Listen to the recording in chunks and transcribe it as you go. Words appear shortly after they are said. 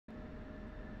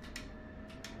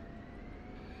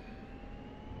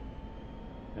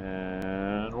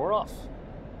And we're off.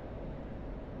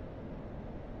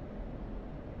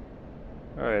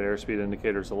 Alright, airspeed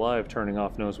indicator's alive, turning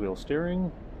off nose wheel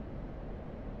steering.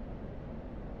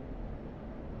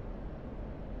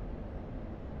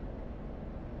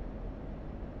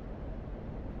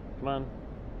 Come on.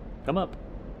 Come up.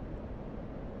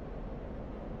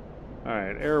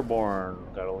 Alright, airborne.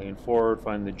 Gotta lean forward,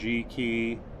 find the G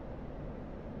key.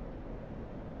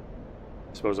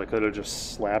 Suppose I could have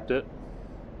just slapped it.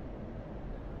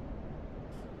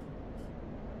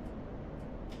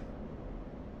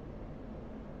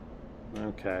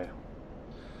 Okay.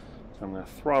 So I'm going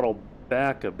to throttle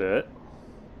back a bit.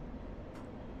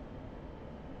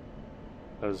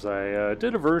 Because I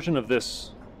did a version of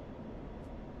this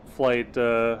flight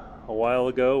a while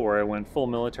ago where I went full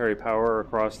military power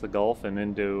across the Gulf and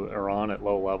into Iran at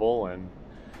low level and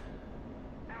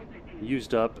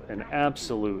used up an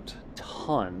absolute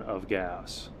ton of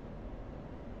gas.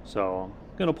 So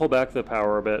I'm going to pull back the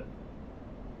power a bit.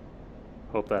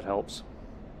 Hope that helps.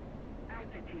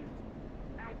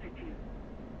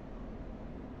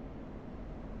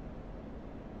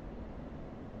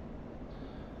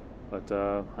 But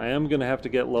I am going to have to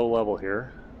get low level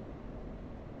here.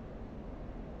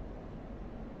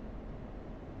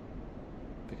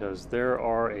 Because there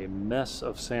are a mess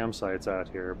of SAM sites out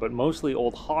here, but mostly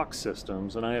old Hawk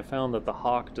systems, and I have found that the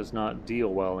Hawk does not deal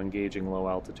well engaging low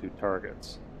altitude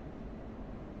targets.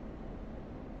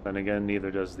 Then again, neither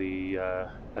does the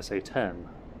SA-10.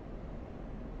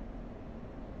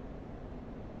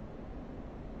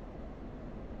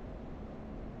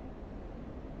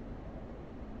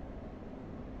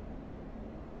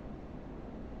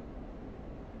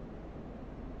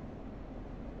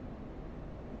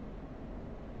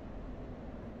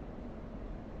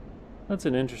 That's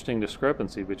an interesting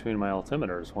discrepancy between my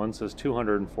altimeters. One says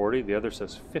 240, the other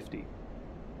says 50.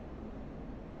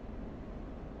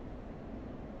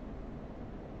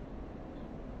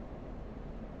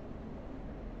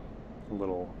 A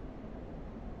little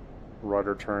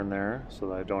rudder turn there so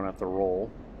that I don't have to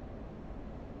roll.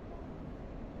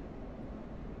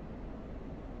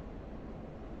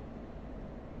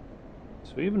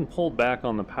 So we even pulled back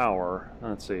on the power.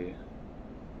 Let's see.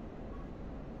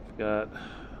 We've got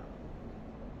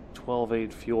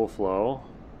 12.8 fuel flow.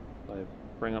 I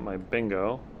bring up my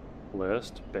bingo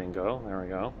list. Bingo, there we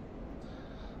go.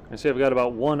 I see I've got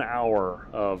about 1 hour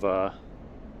of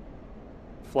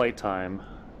flight time.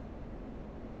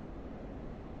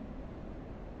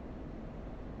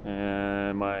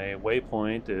 And my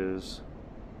waypoint is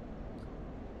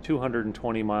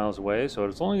 220 miles away, so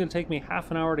it's only going to take me half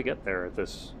an hour to get there at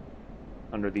this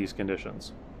under these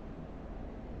conditions.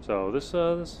 So this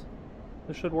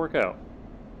should work out.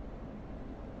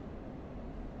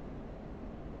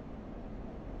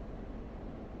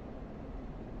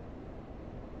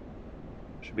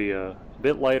 Should be a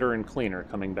bit lighter and cleaner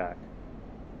coming back.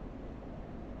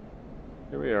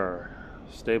 Here we are,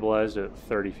 stabilized at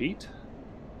 30 feet.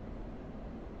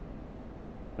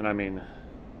 And I mean,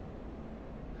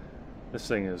 this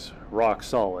thing is rock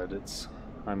solid.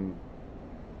 I'm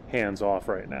hands off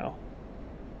right now.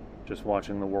 Just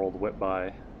watching the world whip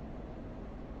by.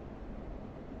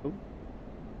 Oop.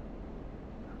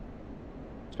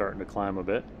 Starting to climb a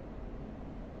bit.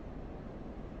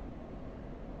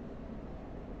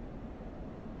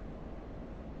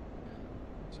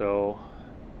 So,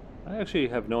 I actually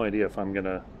have no idea if I'm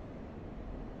gonna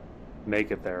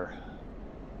make it there.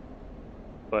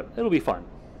 But it'll be fun.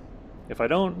 If I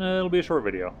don't, it'll be a short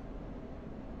video.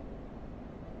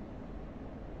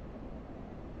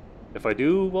 If I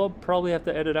do, we'll probably have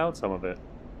to edit out some of it,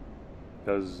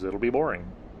 because it'll be boring.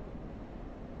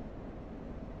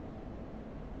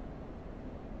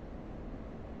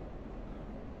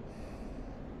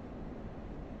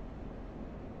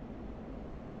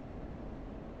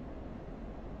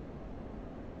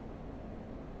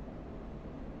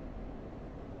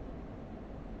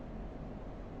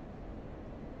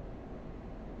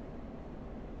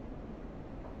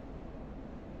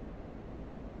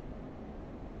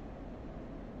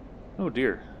 Oh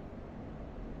dear.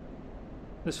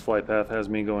 This flight path has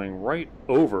me going right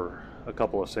over a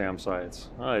couple of SAM sites.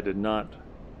 I did not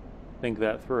think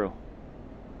that through.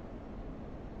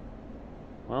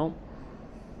 Well,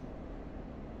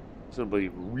 this will be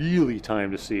really time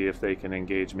to see if they can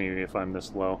engage me if I'm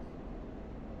this low.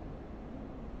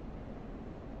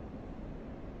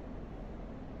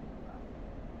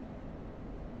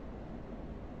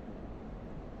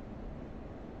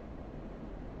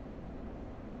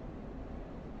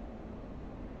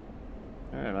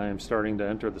 Alright, I am starting to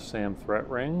enter the SAM threat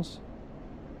rings.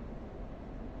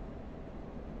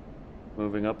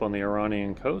 Moving up on the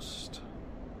Iranian coast.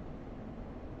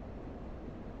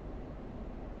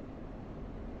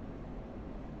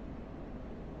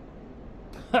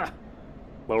 Ha!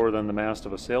 Lower than the mast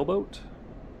of a sailboat.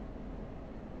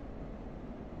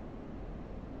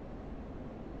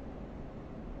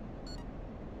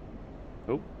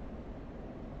 Oh.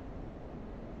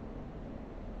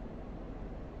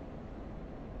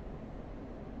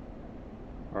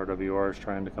 RWR is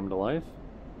trying to come to life.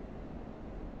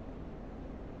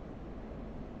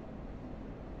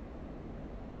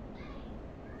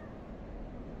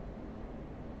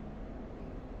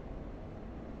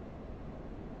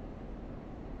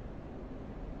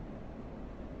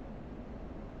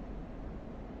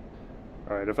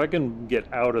 Alright, if I can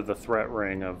get out of the threat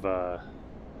ring of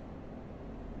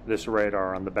this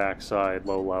radar on the backside,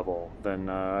 low level, then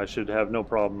I should have no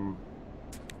problem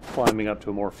climbing up to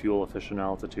a more fuel-efficient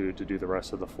altitude to do the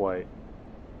rest of the flight.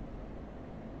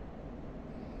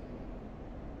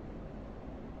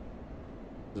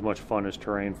 As much fun as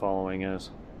terrain following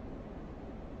is.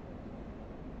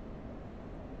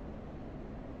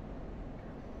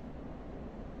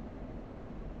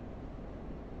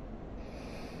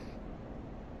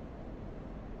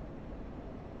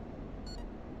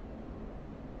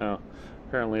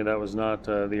 Apparently that was not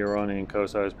the Iranian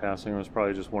coast I was passing. It was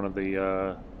probably just one of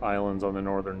the islands on the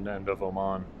northern end of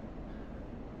Oman.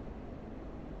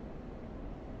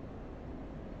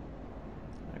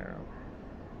 There.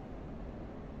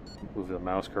 Move the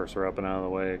mouse cursor up and out of the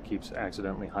way. It keeps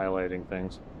accidentally highlighting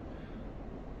things.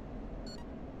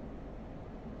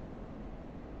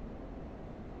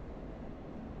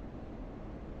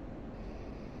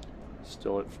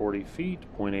 Still at 40 feet,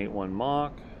 0.81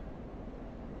 Mach.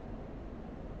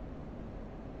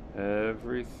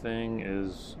 Everything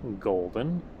is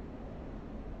golden.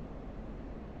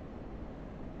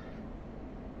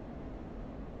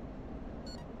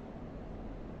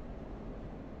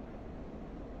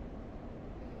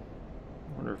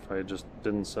 I wonder if I just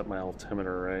didn't set my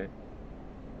altimeter right.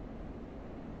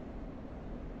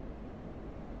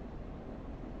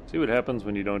 See what happens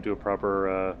when you don't do a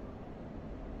proper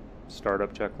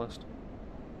startup checklist.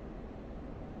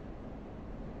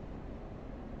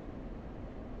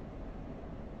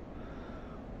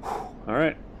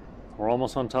 Alright, we're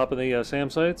almost on top of the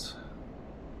SAM sites.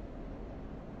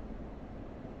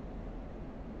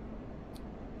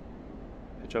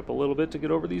 Pitch up a little bit to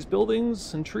get over these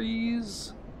buildings and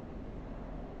trees.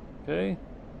 Okay.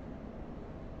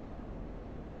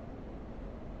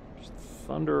 Just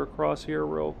thunder across here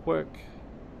real quick.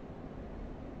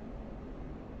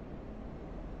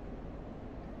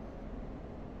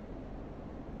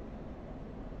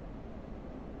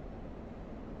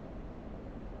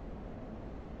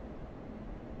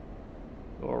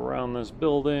 Go around this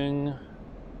building.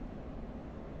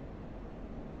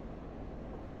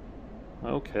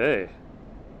 Okay.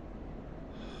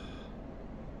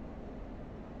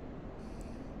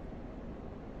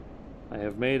 I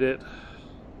have made it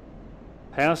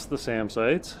past the SAM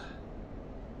sites.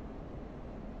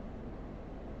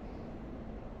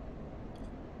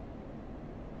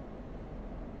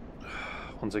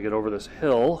 Once I get over this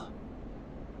hill,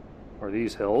 or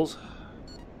these hills,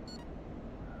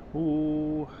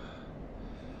 ooh,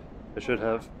 I should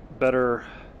have better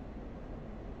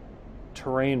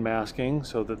terrain masking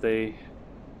so that they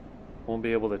won't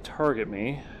be able to target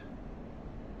me.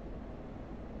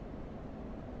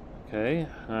 Okay,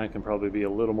 I can probably be a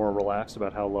little more relaxed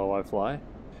about how low I fly.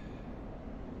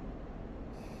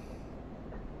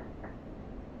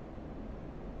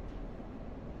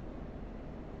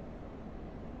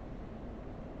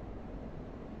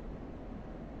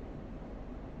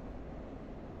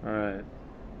 Alright,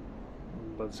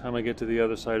 by the time I get to the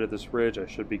other side of this ridge, I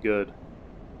should be good.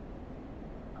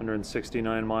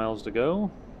 169 miles to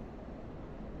go.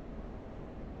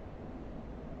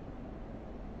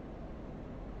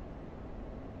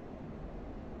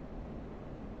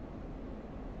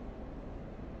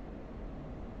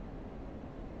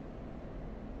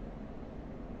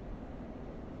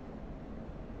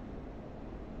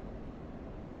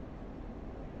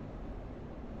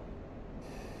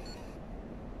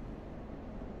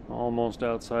 Almost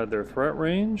outside their threat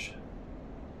range.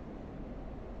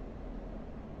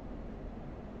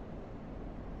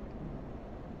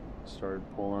 Started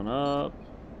pulling up.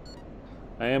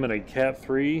 I am in a Cat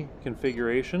 3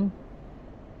 configuration,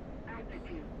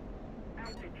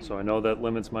 so I know that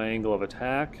limits my angle of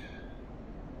attack,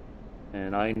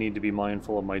 and I need to be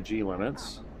mindful of my G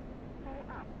limits.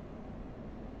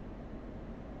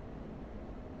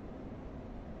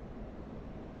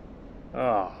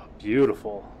 Ah,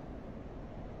 beautiful.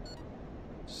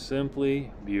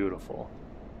 Simply beautiful.